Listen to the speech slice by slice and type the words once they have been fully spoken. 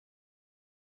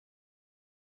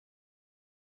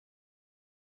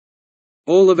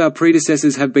All of our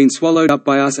predecessors have been swallowed up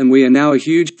by us, and we are now a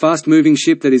huge, fast-moving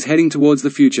ship that is heading towards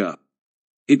the future.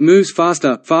 It moves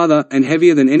faster, farther, and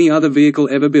heavier than any other vehicle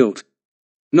ever built.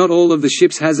 Not all of the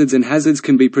ship's hazards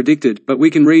can be predicted, but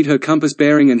we can read her compass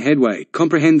bearing and headway,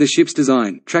 comprehend the ship's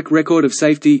design, track record of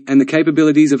safety, and the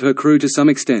capabilities of her crew to some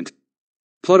extent.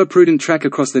 Plot a prudent track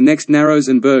across the next narrows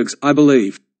and bergs, I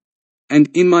believe. And,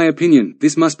 in my opinion,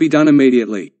 this must be done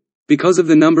immediately. Because of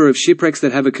the number of shipwrecks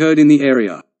that have occurred in the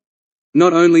area.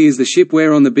 Not only is the ship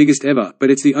we're on the biggest ever, but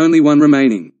it's the only one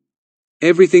remaining.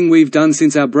 Everything we've done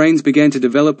since our brains began to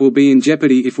develop will be in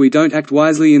jeopardy if we don't act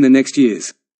wisely in the next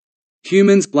years.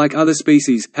 Humans, like other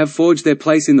species, have forged their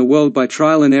place in the world by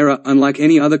trial and error, unlike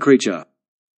any other creature.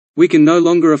 We can no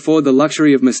longer afford the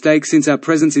luxury of mistake since our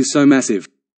presence is so massive.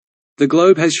 The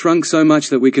globe has shrunk so much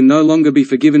that we can no longer be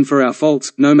forgiven for our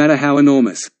faults, no matter how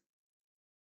enormous.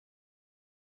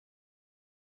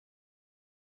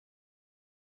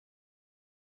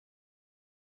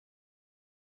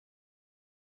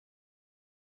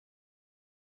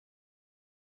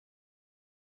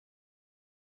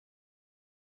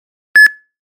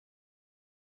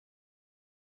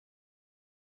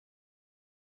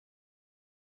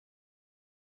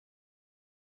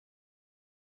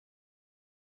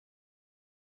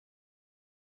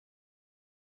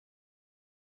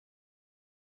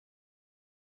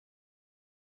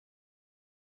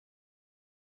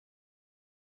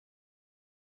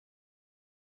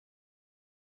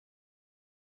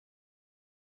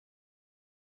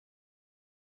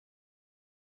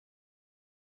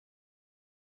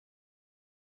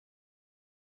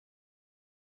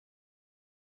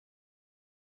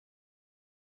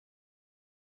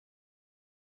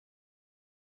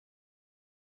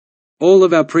 All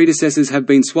of our predecessors have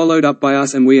been swallowed up by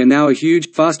us, and we are now a huge,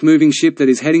 fast-moving ship that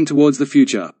is heading towards the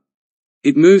future.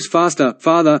 It moves faster,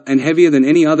 farther, and heavier than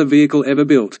any other vehicle ever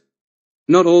built.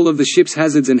 Not all of the ship's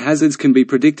hazards can be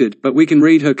predicted, but we can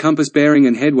read her compass bearing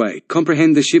and headway,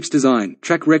 comprehend the ship's design,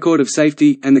 track record of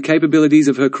safety, and the capabilities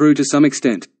of her crew to some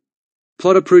extent.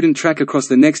 Plot a prudent track across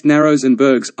the next narrows and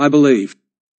bergs, I believe.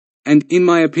 And, in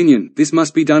my opinion, this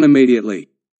must be done immediately.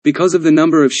 Because of the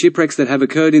number of shipwrecks that have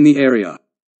occurred in the area.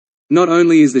 Not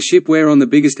only is the ship we're on the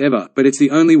biggest ever, but it's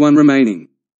the only one remaining.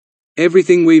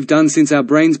 Everything we've done since our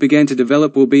brains began to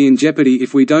develop will be in jeopardy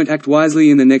if we don't act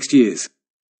wisely in the next years.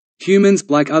 Humans,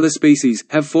 like other species,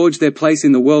 have forged their place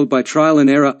in the world by trial and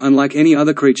error, unlike any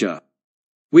other creature.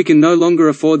 We can no longer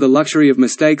afford the luxury of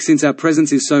mistake since our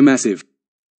presence is so massive.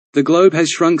 The globe has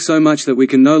shrunk so much that we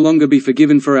can no longer be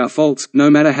forgiven for our faults, no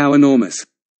matter how enormous.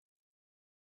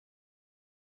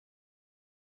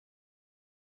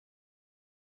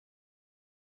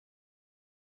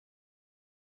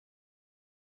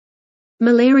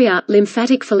 Malaria,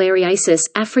 lymphatic filariasis,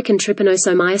 African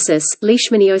trypanosomiasis,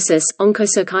 leishmaniasis,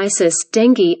 onchocerciasis,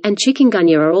 dengue, and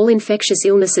chikungunya are all infectious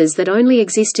illnesses that only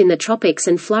exist in the tropics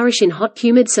and flourish in hot,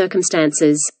 humid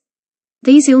circumstances.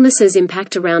 These illnesses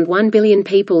impact around 1 billion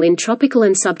people in tropical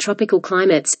and subtropical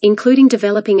climates, including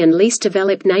developing and least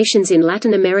developed nations in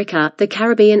Latin America, the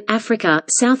Caribbean, Africa,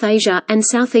 South Asia, and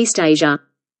Southeast Asia.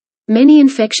 Many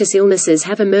infectious illnesses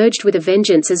have emerged with a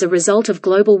vengeance as a result of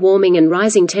global warming and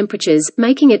rising temperatures,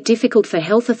 making it difficult for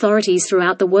health authorities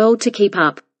throughout the world to keep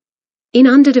up. In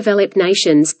underdeveloped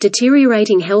nations,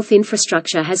 deteriorating health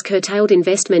infrastructure has curtailed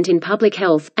investment in public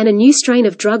health, and a new strain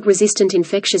of drug-resistant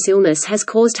infectious illness has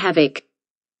caused havoc.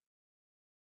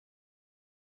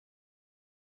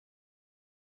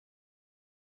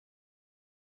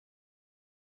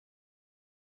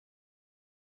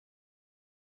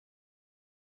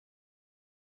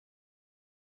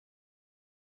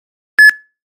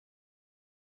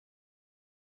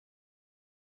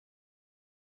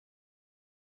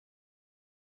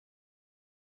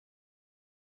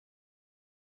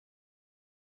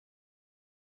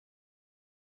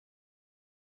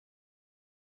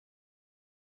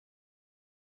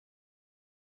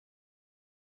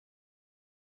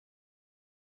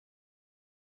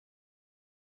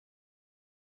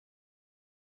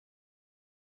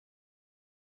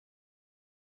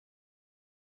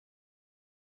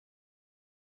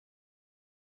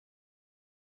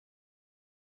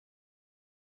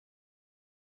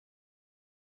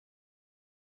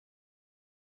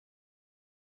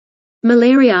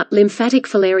 Malaria, lymphatic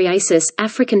filariasis,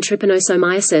 African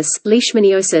trypanosomiasis,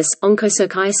 leishmaniasis,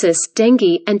 onchocerciasis,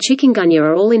 dengue, and chikungunya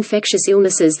are all infectious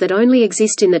illnesses that only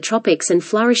exist in the tropics and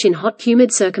flourish in hot,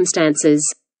 humid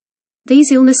circumstances.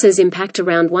 These illnesses impact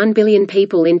around 1 billion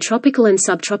people in tropical and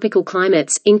subtropical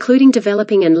climates, including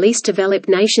developing and least developed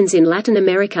nations in Latin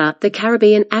America, the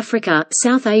Caribbean, Africa,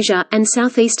 South Asia, and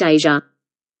Southeast Asia.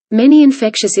 Many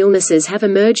infectious illnesses have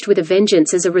emerged with a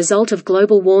vengeance as a result of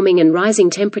global warming and rising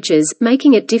temperatures,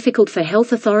 making it difficult for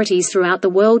health authorities throughout the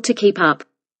world to keep up.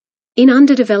 In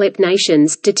underdeveloped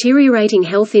nations, deteriorating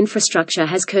health infrastructure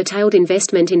has curtailed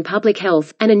investment in public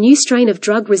health, and a new strain of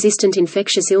drug-resistant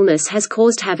infectious illness has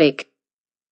caused havoc.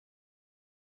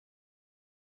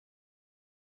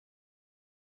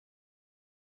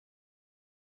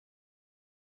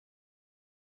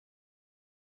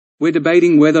 We're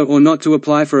debating whether or not to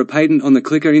apply for a patent on the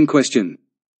clicker in question.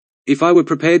 If I were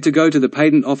prepared to go to the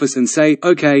patent office and say,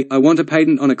 "Okay, I want a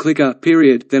patent on a clicker,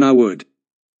 period," then I would.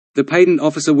 The patent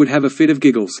officer would have a fit of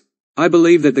giggles. I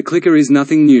believe that the clicker is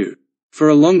nothing new. For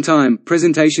a long time,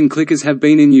 presentation clickers have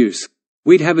been in use.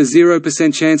 We'd have a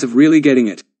 0% chance of really getting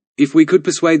it. If we could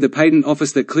persuade the patent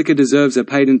office that clicker deserves a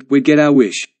patent, we'd get our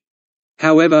wish.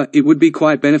 However, it would be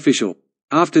quite beneficial.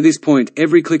 After this point,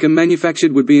 every clicker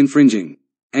manufactured would be infringing.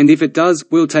 And if it does,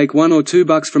 we'll take $1 or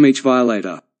 $2 from each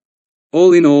violator.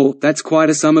 All in all, that's quite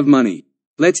a sum of money.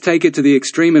 Let's take it to the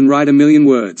extreme and write 1,000,000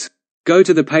 words. Go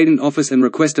to the patent office and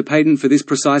request a patent for this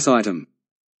precise item.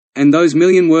 And those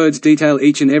 1,000,000 words detail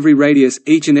each and every radius,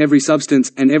 each and every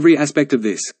substance, and every aspect of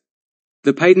this.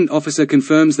 The patent officer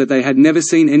confirms that they had never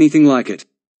seen anything like it.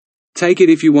 Take it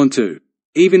if you want to.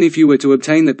 Even if you were to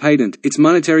obtain the patent, its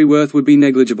monetary worth would be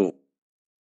negligible.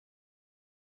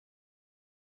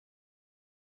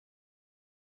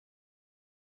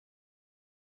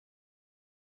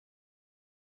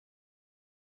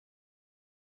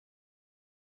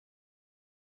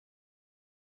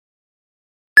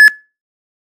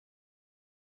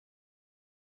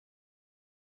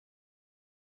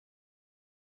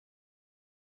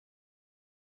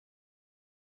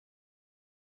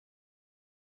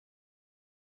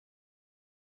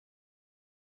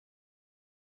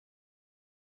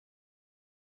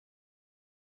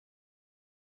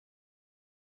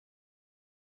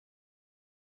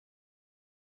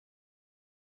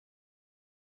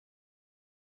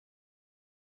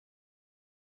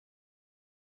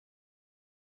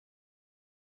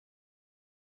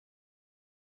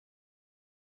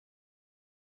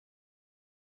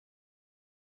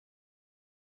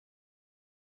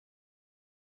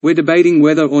 We're debating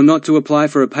whether or not to apply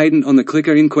for a patent on the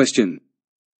clicker in question.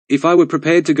 If I were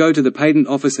prepared to go to the patent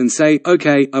office and say,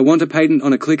 "Okay, I want a patent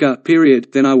on a clicker, period,"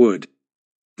 then I would.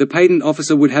 The patent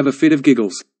officer would have a fit of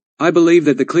giggles. I believe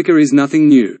that the clicker is nothing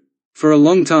new. For a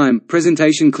long time,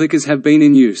 presentation clickers have been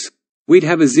in use. We'd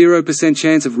have a 0%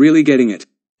 chance of really getting it.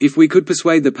 If we could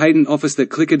persuade the patent office that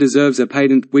clicker deserves a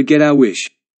patent, we'd get our wish.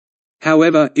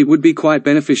 However, it would be quite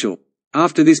beneficial.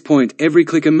 After this point, every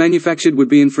clicker manufactured would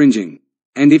be infringing.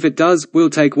 And if it does, we'll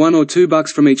take $1 or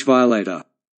 $2 from each violator.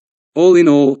 All in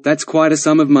all, that's quite a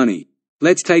sum of money.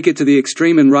 Let's take it to the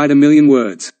extreme and write 1,000,000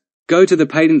 words. Go to the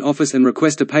patent office and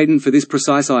request a patent for this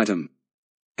precise item.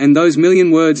 And those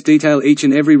 1,000,000 words detail each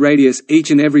and every radius,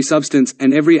 each and every substance,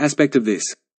 and every aspect of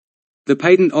this. The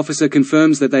patent officer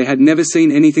confirms that they had never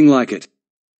seen anything like it.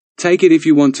 Take it if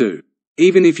you want to.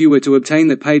 Even if you were to obtain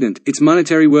the patent, its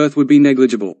monetary worth would be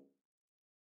negligible.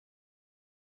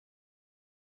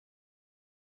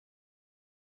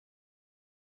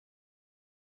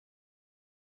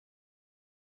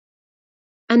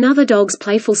 Another dog's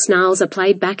playful snarls are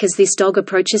played back as this dog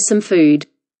approaches some food.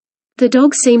 The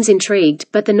dog seems intrigued,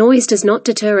 but the noise does not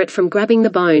deter it from grabbing the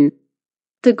bone.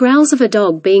 The growls of a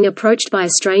dog being approached by a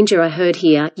stranger are heard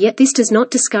here, yet this does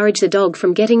not discourage the dog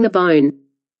from getting the bone.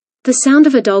 The sound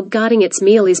of a dog guarding its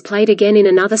meal is played again in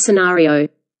another scenario.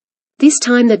 This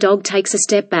time the dog takes a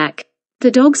step back. The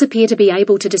dogs appear to be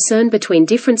able to discern between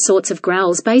different sorts of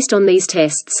growls based on these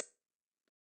tests.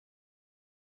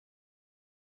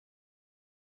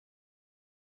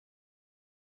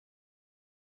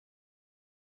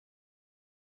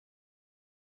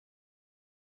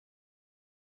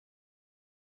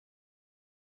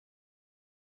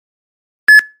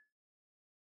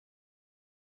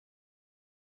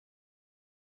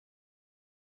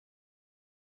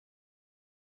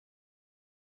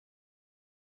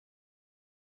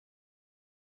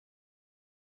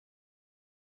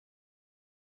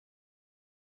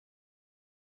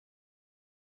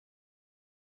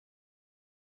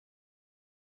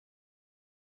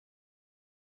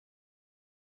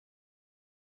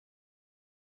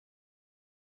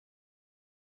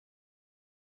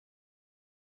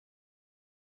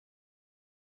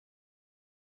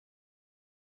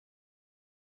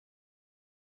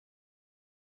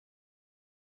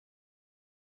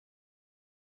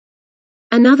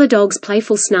 Another dog's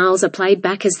playful snarls are played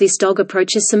back as this dog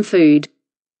approaches some food.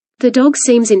 The dog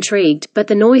seems intrigued, but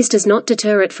the noise does not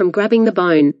deter it from grabbing the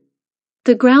bone.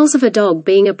 The growls of a dog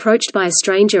being approached by a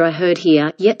stranger are heard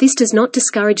here, yet this does not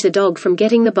discourage the dog from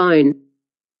getting the bone.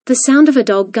 The sound of a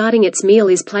dog guarding its meal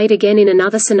is played again in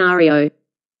another scenario.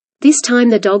 This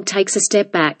time the dog takes a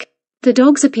step back. The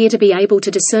dogs appear to be able to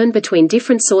discern between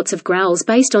different sorts of growls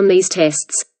based on these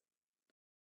tests.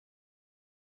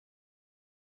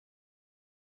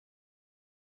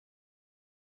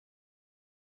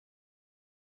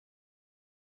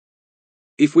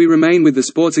 If we remain with the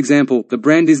sports example, the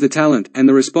brand is the talent, and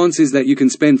the response is that you can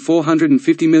spend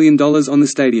 $450 million on the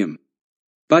stadium.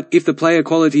 But, if the player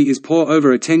quality is poor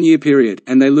over a 10-year period,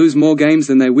 and they lose more games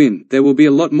than they win, there will be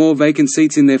a lot more vacant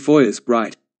seats in their foyers,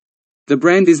 right? The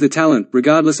brand is the talent,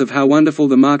 regardless of how wonderful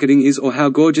the marketing is or how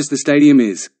gorgeous the stadium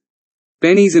is.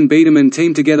 Bennies and Biederman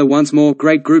team together once more.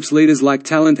 Great groups leaders like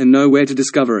talent and know where to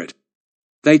discover it.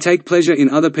 They take pleasure in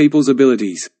other people's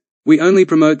abilities. We only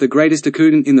promote the greatest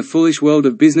student in the foolish world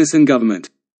of business and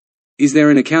government. Is there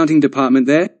an accounting department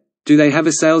there? Do they have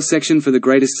a sales section for the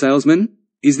greatest salesman?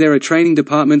 Is there a training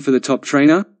department for the top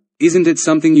trainer? Isn't it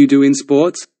something you do in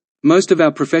sports? Most of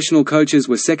our professional coaches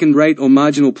were second-rate or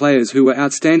marginal players who were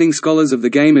outstanding scholars of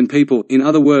the game and people. In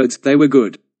other words, they were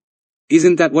good.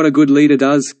 Isn't that what a good leader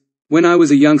does? When I was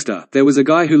a youngster, there was a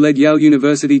guy who led Yale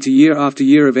University to year after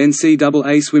year of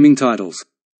NCAA swimming titles.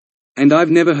 And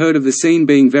I've never heard of the scene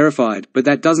being verified, but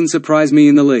that doesn't surprise me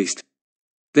in the least.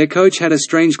 Their coach had a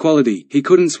strange quality: he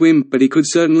couldn't swim, but he could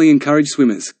certainly encourage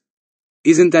swimmers.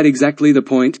 Isn't that exactly the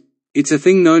point? It's a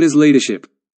thing known as leadership.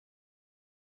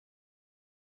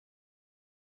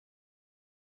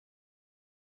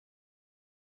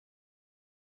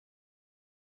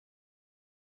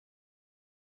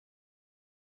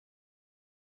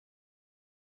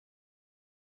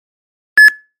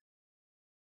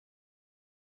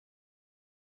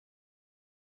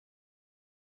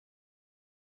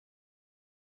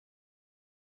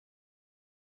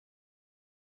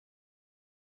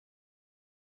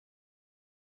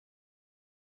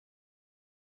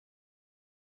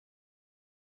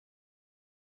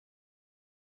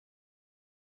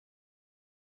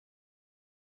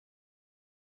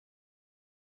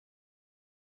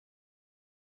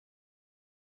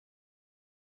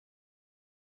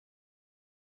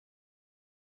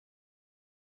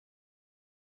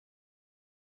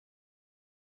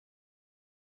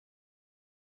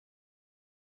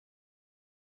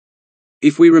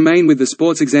 If we remain with the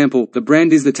sports example, the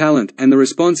brand is the talent, and the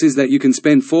response is that you can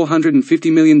spend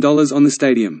 $450 million on the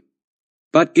stadium.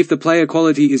 But, if the player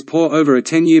quality is poor over a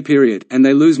 10-year period, and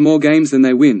they lose more games than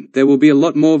they win, there will be a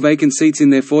lot more vacant seats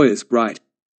in their foyers, right?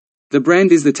 The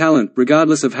brand is the talent,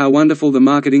 regardless of how wonderful the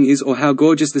marketing is or how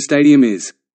gorgeous the stadium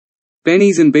is.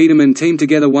 Bennies and Biederman team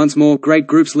together once more. Great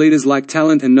groups leaders like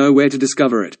talent and know where to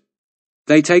discover it.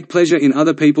 They take pleasure in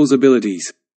other people's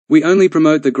abilities. We only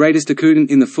promote the greatest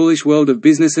student in the foolish world of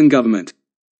business and government.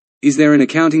 Is there an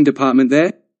accounting department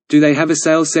there? Do they have a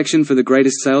sales section for the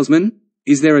greatest salesman?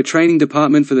 Is there a training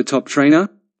department for the top trainer?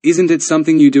 Isn't it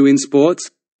something you do in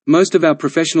sports? Most of our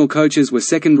professional coaches were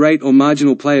second-rate or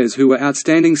marginal players who were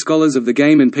outstanding scholars of the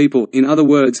game and people. In other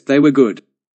words, they were good.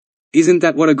 Isn't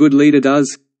that what a good leader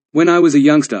does? When I was a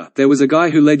youngster, there was a guy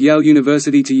who led Yale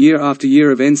University to year after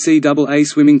year of NCAA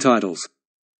swimming titles.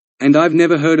 And I've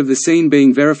never heard of the scene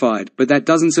being verified, but that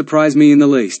doesn't surprise me in the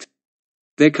least.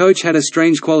 Their coach had a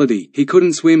strange quality: he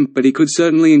couldn't swim, but he could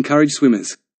certainly encourage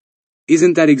swimmers.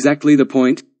 Isn't that exactly the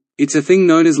point? It's a thing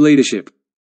known as leadership.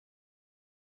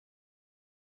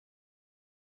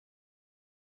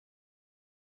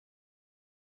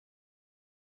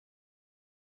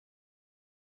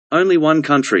 Only one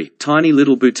country, tiny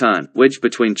little Bhutan, wedged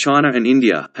between China and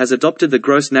India, has adopted the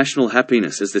gross national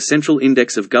happiness as the central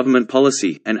index of government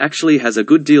policy, and actually has a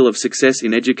good deal of success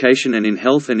in education and in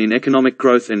health and in economic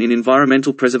growth and in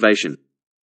environmental preservation.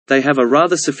 They have a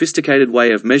rather sophisticated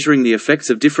way of measuring the effects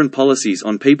of different policies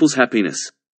on people's happiness.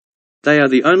 They are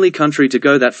the only country to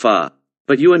go that far.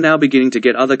 But you are now beginning to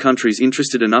get other countries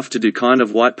interested enough to do kind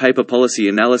of white paper policy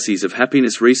analyses of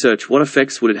happiness research. What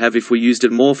effects would it have if we used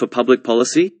it more for public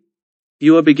policy?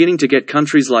 You are beginning to get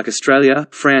countries like Australia,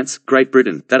 France, Great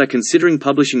Britain, that are considering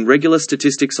publishing regular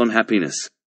statistics on happiness.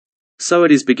 So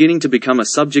it is beginning to become a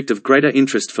subject of greater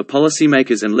interest for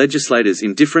policymakers and legislators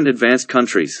in different advanced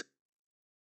countries.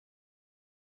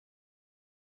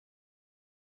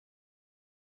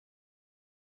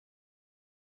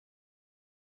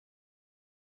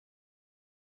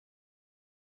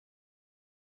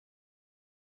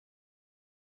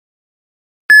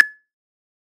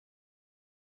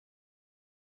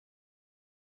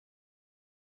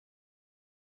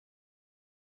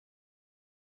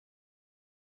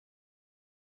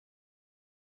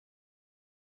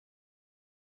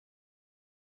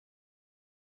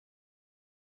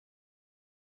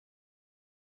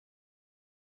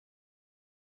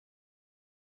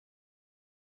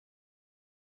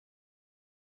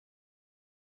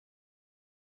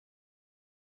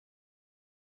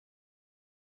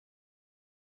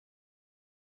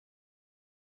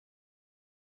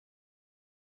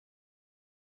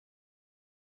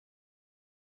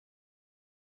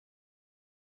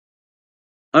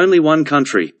 Only one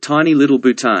country, tiny little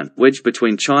Bhutan, wedged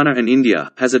between China and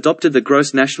India, has adopted the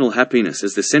gross national happiness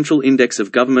as the central index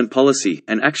of government policy,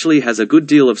 and actually has a good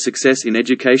deal of success in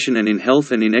education and in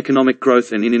health and in economic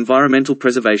growth and in environmental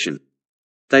preservation.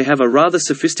 They have a rather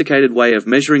sophisticated way of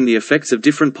measuring the effects of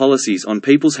different policies on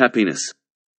people's happiness.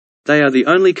 They are the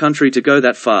only country to go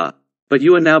that far. But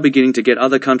you are now beginning to get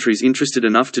other countries interested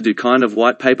enough to do kind of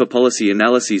white paper policy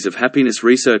analyses of happiness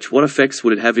research. What effects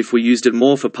would it have if we used it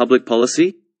more for public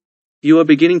policy? You are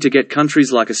beginning to get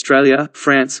countries like Australia,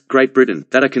 France, Great Britain,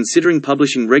 that are considering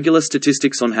publishing regular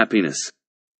statistics on happiness.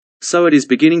 So it is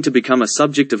beginning to become a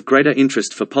subject of greater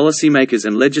interest for policymakers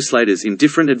and legislators in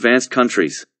different advanced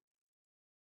countries.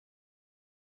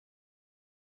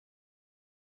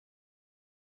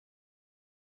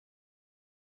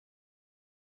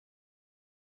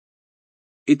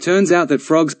 It turns out that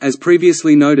frogs, as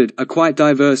previously noted, are quite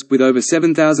diverse, with over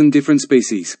 7,000 different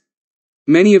species.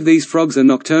 Many of these frogs are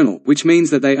nocturnal, which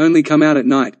means that they only come out at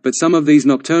night, but some of these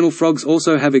nocturnal frogs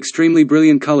also have extremely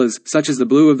brilliant colors, such as the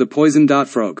blue of the poison dart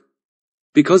frog.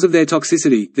 Because of their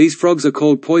toxicity, these frogs are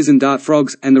called poison dart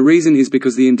frogs, and the reason is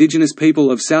because the indigenous people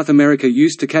of South America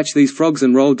used to catch these frogs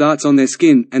and roll darts on their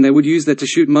skin, and they would use that to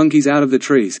shoot monkeys out of the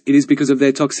trees. It is because of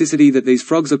their toxicity that these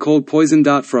frogs are called poison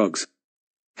dart frogs.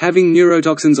 Having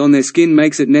neurotoxins on their skin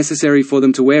makes it necessary for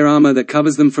them to wear armor that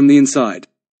covers them from the inside.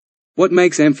 What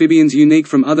makes amphibians unique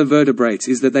from other vertebrates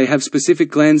is that they have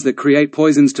specific glands that create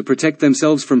poisons to protect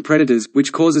themselves from predators,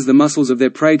 which causes the muscles of their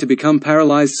prey to become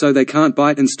paralyzed so they can't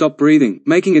bite and stop breathing,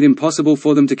 making it impossible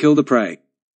for them to kill the prey.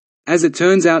 As it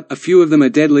turns out, a few of them are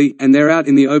deadly, and they're out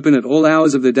in the open at all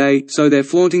hours of the day, so they're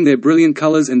flaunting their brilliant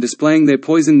colors and displaying their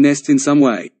poisoned nests in some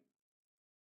way.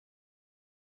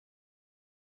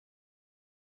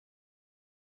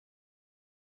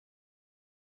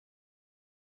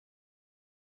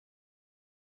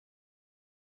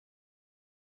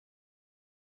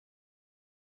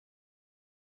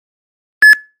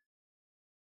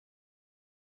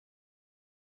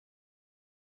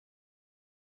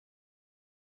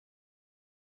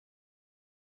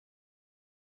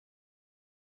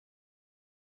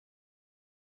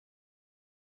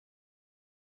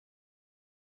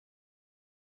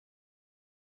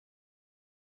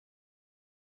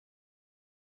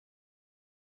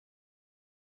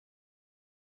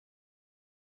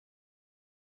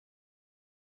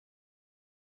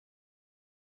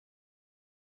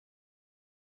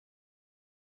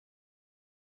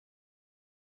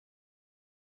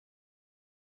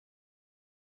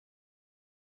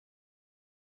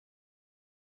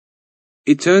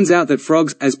 It turns out that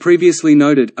frogs, as previously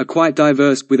noted, are quite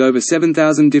diverse, with over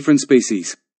 7,000 different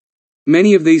species.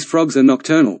 Many of these frogs are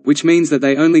nocturnal, which means that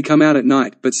they only come out at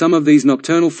night, but some of these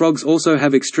nocturnal frogs also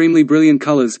have extremely brilliant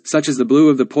colors, such as the blue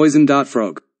of the poison dart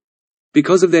frog.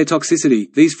 Because of their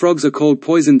toxicity, these frogs are called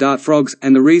poison dart frogs,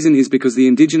 and the reason is because the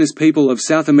indigenous people of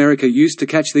South America used to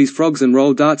catch these frogs and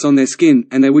roll darts on their skin,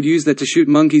 and they would use that to shoot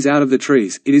monkeys out of the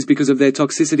trees. It is because of their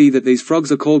toxicity that these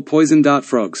frogs are called poison dart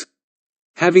frogs.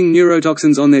 Having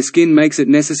neurotoxins on their skin makes it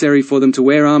necessary for them to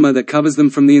wear armor that covers them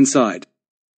from the inside.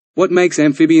 What makes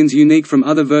amphibians unique from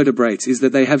other vertebrates is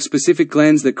that they have specific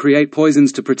glands that create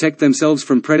poisons to protect themselves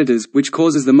from predators, which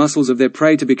causes the muscles of their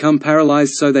prey to become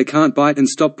paralyzed so they can't bite and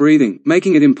stop breathing,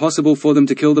 making it impossible for them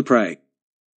to kill the prey.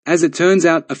 As it turns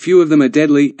out, a few of them are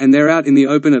deadly, and they're out in the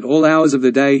open at all hours of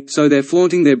the day, so they're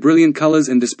flaunting their brilliant colors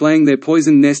and displaying their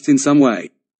poisoned nests in some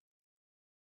way.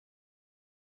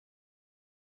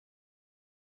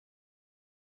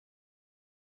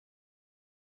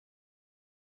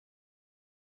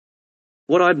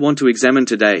 What I'd want to examine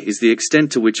today is the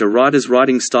extent to which a writer's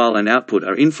writing style and output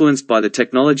are influenced by the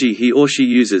technology he or she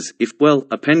uses, if, well,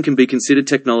 a pen can be considered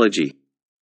technology.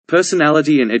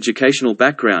 Personality and educational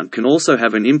background can also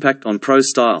have an impact on prose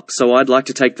style, so I'd like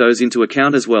to take those into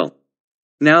account as well.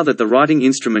 Now that the writing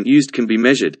instrument used can be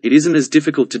measured, it isn't as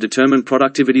difficult to determine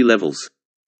productivity levels.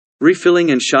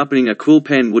 Refilling and sharpening a quill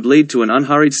pen would lead to an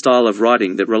unhurried style of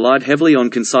writing that relied heavily on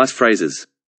concise phrases.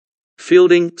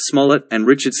 Fielding, Smollett, and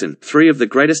Richardson, three of the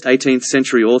greatest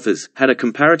 18th-century authors, had a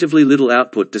comparatively little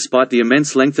output despite the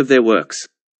immense length of their works.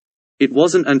 It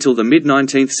wasn't until the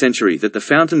mid-19th century that the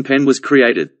fountain pen was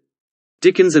created.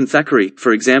 Dickens and Thackeray,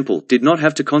 for example, did not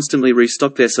have to constantly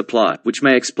restock their supply, which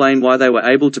may explain why they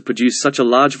were able to produce such a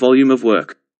large volume of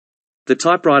work. The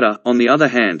typewriter, on the other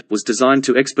hand, was designed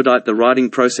to expedite the writing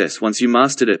process once you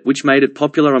mastered it, which made it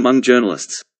popular among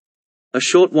journalists. A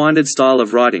short-winded style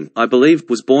of writing, I believe,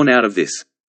 was born out of this.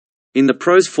 In the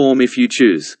prose form if you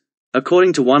choose.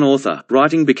 According to one author,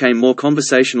 writing became more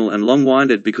conversational and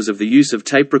long-winded because of the use of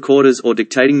tape recorders or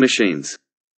dictating machines.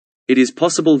 It is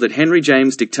possible that Henry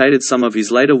James dictated some of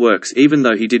his later works even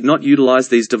though he did not utilize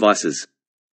these devices.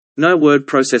 No word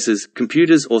processors,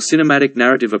 computers or cinematic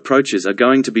narrative approaches are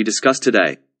going to be discussed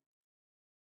today.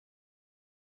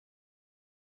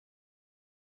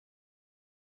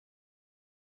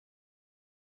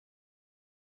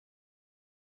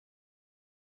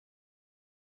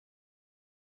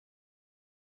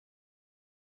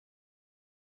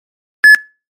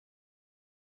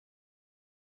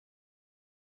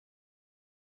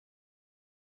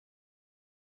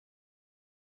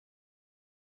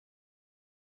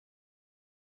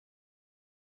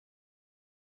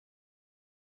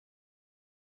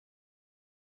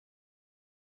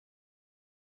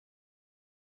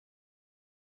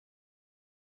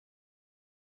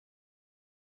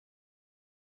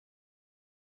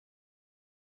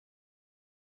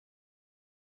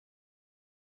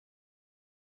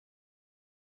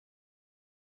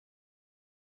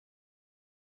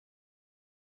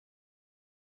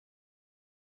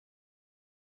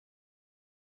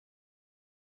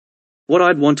 What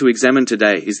I'd want to examine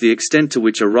today is the extent to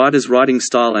which a writer's writing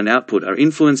style and output are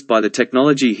influenced by the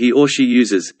technology he or she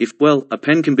uses, if, well, a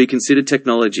pen can be considered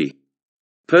technology.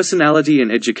 Personality and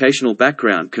educational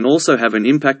background can also have an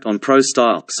impact on prose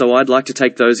style, so I'd like to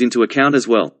take those into account as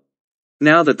well.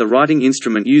 Now that the writing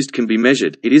instrument used can be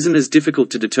measured, it isn't as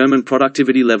difficult to determine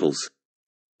productivity levels.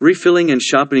 Refilling and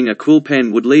sharpening a quill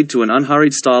pen would lead to an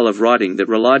unhurried style of writing that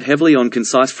relied heavily on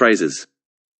concise phrases.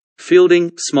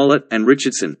 Fielding, Smollett, and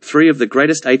Richardson, three of the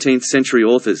greatest 18th-century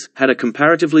authors, had a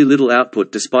comparatively little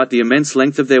output despite the immense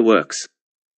length of their works.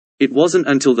 It wasn't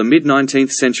until the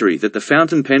mid-19th century that the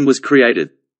fountain pen was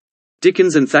created.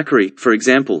 Dickens and Thackeray, for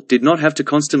example, did not have to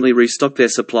constantly restock their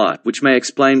supply, which may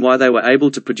explain why they were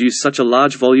able to produce such a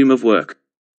large volume of work.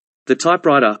 The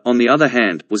typewriter, on the other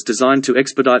hand, was designed to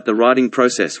expedite the writing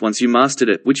process once you mastered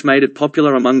it, which made it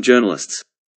popular among journalists.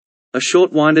 A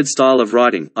short-winded style of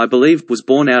writing, I believe, was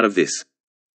born out of this.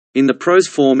 In the prose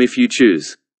form if you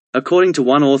choose. According to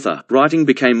one author, writing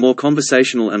became more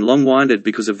conversational and long-winded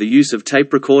because of the use of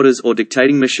tape recorders or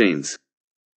dictating machines.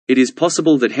 It is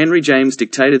possible that Henry James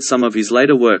dictated some of his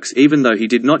later works even though he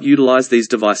did not utilize these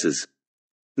devices.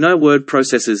 No word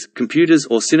processors, computers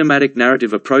or cinematic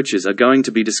narrative approaches are going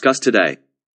to be discussed today.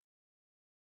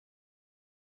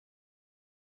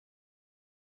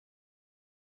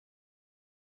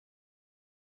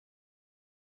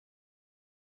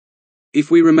 If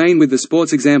we remain with the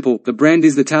sports example, the brand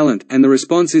is the talent, and the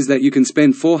response is that you can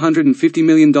spend $450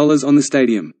 million on the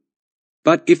stadium.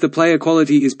 But, if the player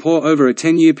quality is poor over a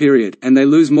 10-year period, and they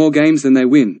lose more games than they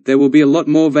win, there will be a lot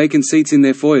more vacant seats in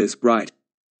their foyers, right?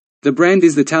 The brand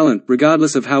is the talent,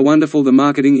 regardless of how wonderful the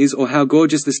marketing is or how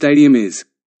gorgeous the stadium is.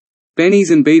 Bennies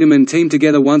and Biederman team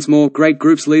together once more. Great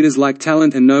groups leaders like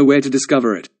talent and know where to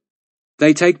discover it.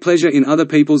 They take pleasure in other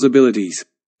people's abilities.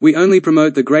 We only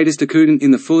promote the greatest accoutant in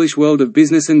the foolish world of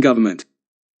business and government.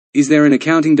 Is there an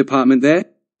accounting department there?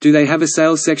 Do they have a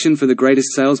sales section for the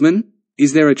greatest salesman?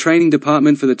 Is there a training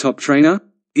department for the top trainer?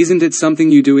 Isn't it something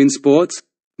you do in sports?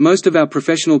 Most of our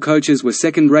professional coaches were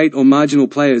second-rate or marginal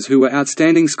players who were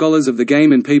outstanding scholars of the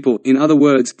game and people, in other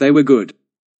words, they were good.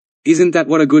 Isn't that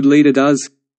what a good leader does?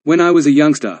 When I was a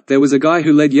youngster, there was a guy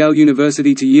who led Yale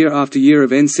University to year after year of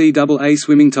NCAA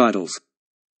swimming titles.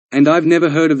 And I've never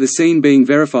heard of the scene being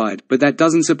verified, but that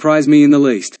doesn't surprise me in the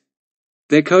least.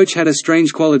 Their coach had a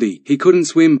strange quality: he couldn't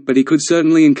swim, but he could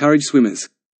certainly encourage swimmers.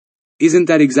 Isn't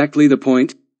that exactly the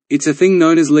point? It's a thing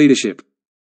known as leadership.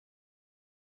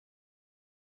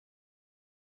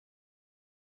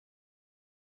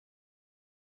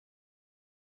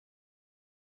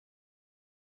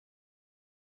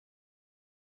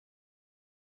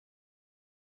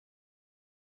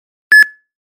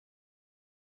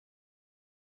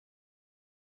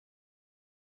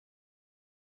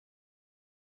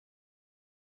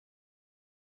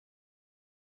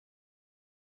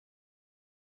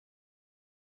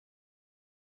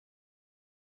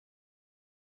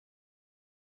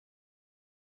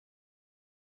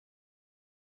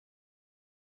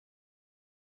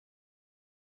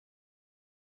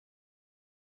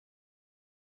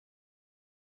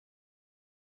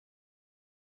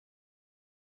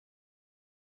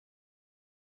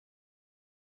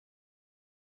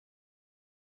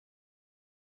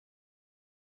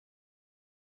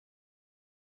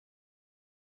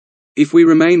 If we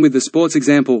remain with the sports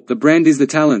example, the brand is the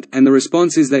talent, and the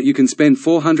response is that you can spend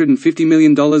 $450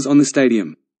 million on the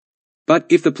stadium. But,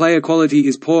 if the player quality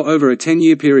is poor over a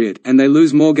 10-year period, and they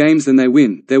lose more games than they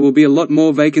win, there will be a lot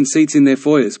more vacant seats in their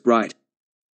foyers, right?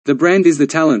 The brand is the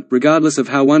talent, regardless of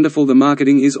how wonderful the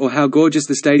marketing is or how gorgeous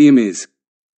the stadium is.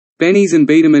 Bennies and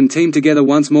Biederman team together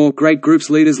once more. Great groups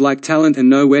leaders like talent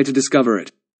and know where to discover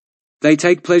it. They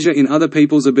take pleasure in other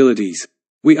people's abilities.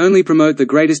 We only promote the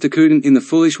greatest student in the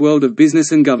foolish world of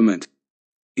business and government.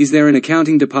 Is there an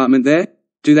accounting department there?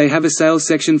 Do they have a sales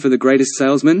section for the greatest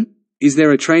salesman? Is there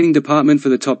a training department for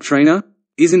the top trainer?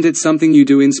 Isn't it something you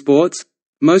do in sports?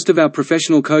 Most of our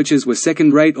professional coaches were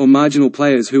second-rate or marginal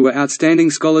players who were outstanding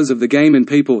scholars of the game and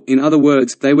people. In other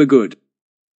words, they were good.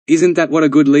 Isn't that what a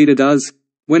good leader does?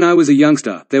 When I was a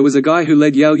youngster, there was a guy who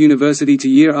led Yale University to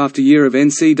year after year of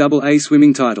NCAA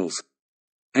swimming titles.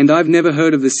 And I've never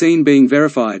heard of the scene being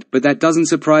verified, but that doesn't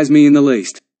surprise me in the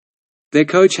least. Their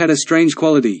coach had a strange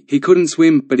quality. He couldn't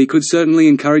swim, but he could certainly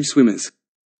encourage swimmers.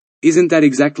 Isn't that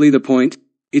exactly the point?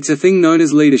 It's a thing known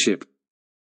as leadership.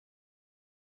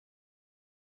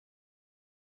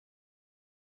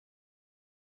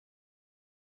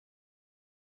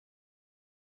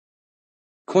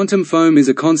 Quantum foam is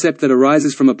a concept that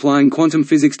arises from applying quantum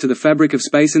physics to the fabric of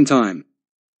space and time.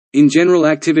 In general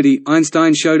activity,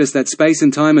 Einstein showed us that space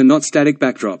and time are not static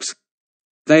backdrops.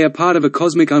 They are part of a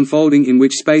cosmic unfolding in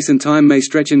which space and time may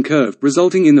stretch and curve,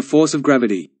 resulting in the force of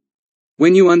gravity.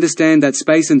 When you understand that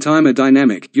space and time are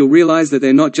dynamic, you'll realize that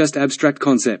they're not just abstract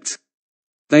concepts.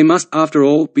 They must, after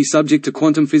all, be subject to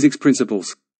quantum physics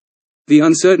principles. The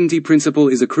uncertainty principle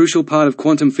is a crucial part of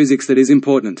quantum physics that is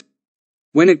important.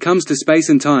 When it comes to space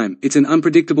and time, it's an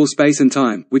unpredictable space and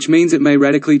time, which means it may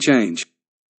radically change.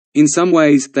 In some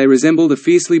ways, they resemble the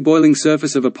fiercely boiling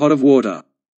surface of a pot of water.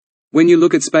 When you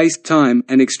look at space, time,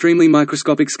 and extremely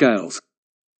microscopic scales.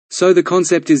 So the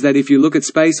concept is that if you look at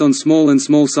space on small and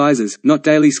small sizes, not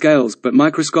daily scales, but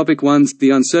microscopic ones,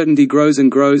 the uncertainty grows,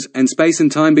 and space and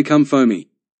time become foamy.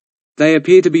 They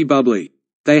appear to be bubbly.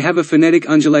 They have a phonetic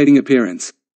undulating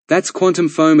appearance. That's quantum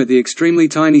foam at the extremely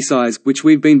tiny size, which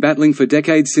we've been battling for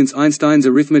decades since Einstein's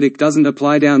arithmetic doesn't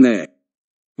apply down there.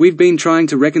 We've been trying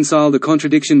to reconcile the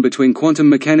contradiction between quantum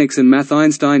mechanics and math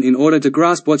Einstein in order to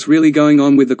grasp what's really going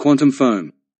on with the quantum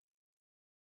foam.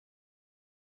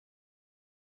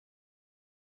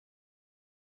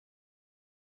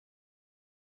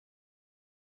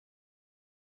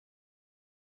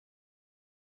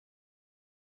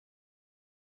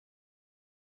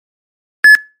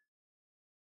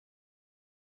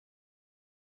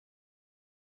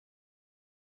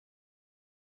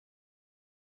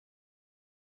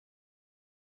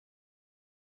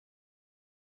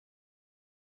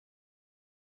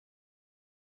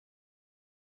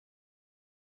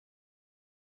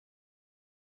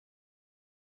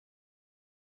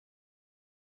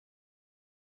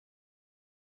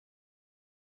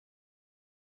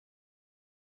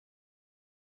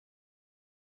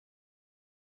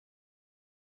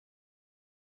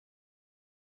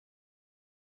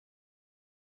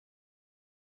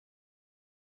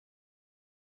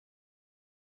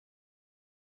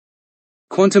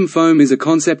 Quantum foam is a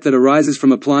concept that arises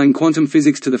from applying quantum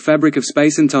physics to the fabric of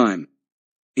space and time.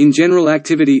 In general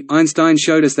activity, Einstein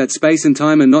showed us that space and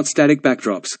time are not static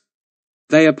backdrops.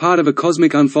 They are part of a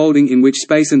cosmic unfolding in which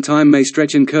space and time may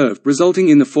stretch and curve, resulting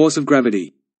in the force of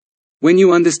gravity. When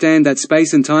you understand that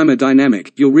space and time are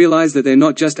dynamic, you'll realize that they're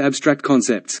not just abstract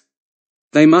concepts.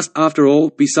 They must, after all,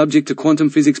 be subject to quantum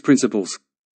physics principles.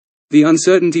 The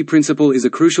uncertainty principle is a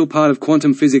crucial part of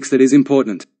quantum physics that is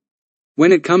important.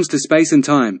 When it comes to space and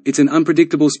time, it's an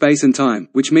unpredictable space and time,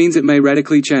 which means it may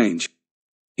radically change.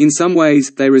 In some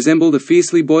ways, they resemble the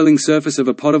fiercely boiling surface of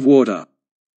a pot of water.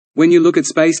 When you look at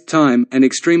space, time, and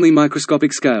extremely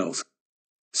microscopic scales.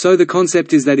 So the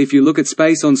concept is that if you look at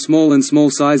space on small and small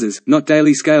sizes, not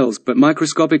daily scales, but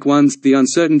microscopic ones, the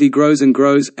uncertainty grows,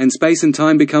 and space and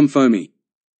time become foamy.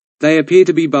 They appear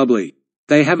to be bubbly.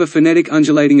 They have a phonetic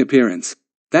undulating appearance.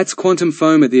 That's quantum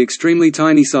foam at the extremely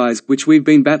tiny size, which we've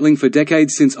been battling for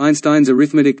decades since Einstein's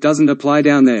arithmetic doesn't apply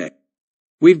down there.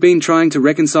 We've been trying to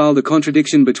reconcile the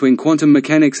contradiction between quantum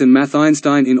mechanics and math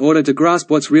Einstein in order to grasp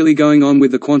what's really going on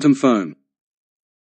with the quantum foam.